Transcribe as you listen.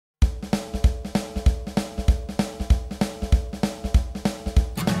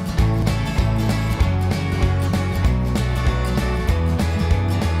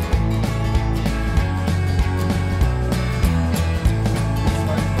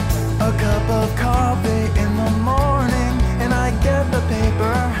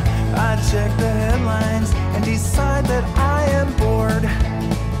and decide that I am bored.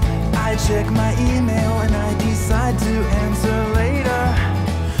 I check my email and I decide to answer later.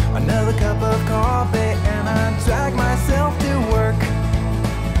 Another cup of coffee and I drag myself to work.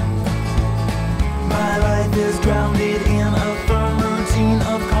 My life is grounded in a firm routine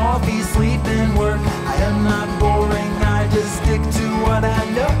of coffee, sleep, and work. I am not boring, I just stick to what I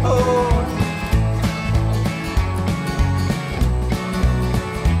know.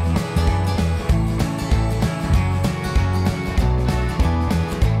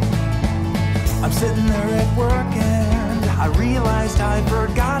 I'm sitting there at work and I realized I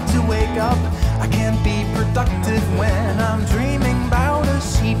forgot to wake up. I can't be productive when I'm dreaming about a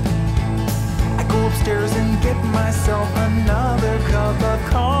sheep. I go upstairs and get myself another cup of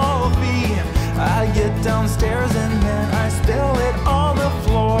coffee. I get downstairs and then I spill it on the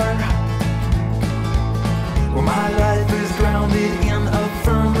floor. Well, my life is grounded in a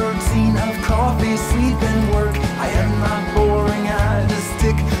firm routine of coffee, sleep, and work. I am not boring, I just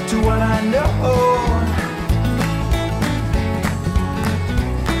stick to what I know.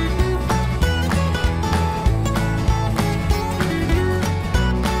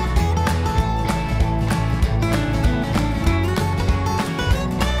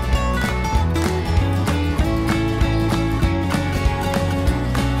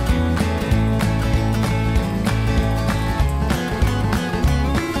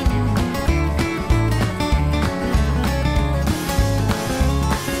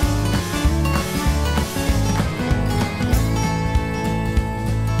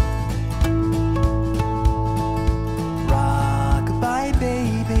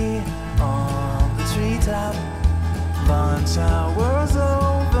 Lunch hour's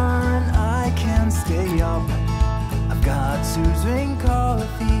over and I can't stay up. I've got to drink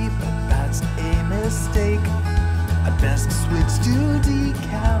coffee, but that's a mistake. I'd best switch to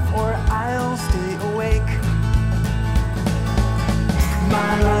decaf or I'll stay awake.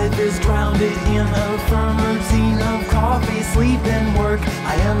 My life is grounded in a firm routine of coffee, sleep, and work.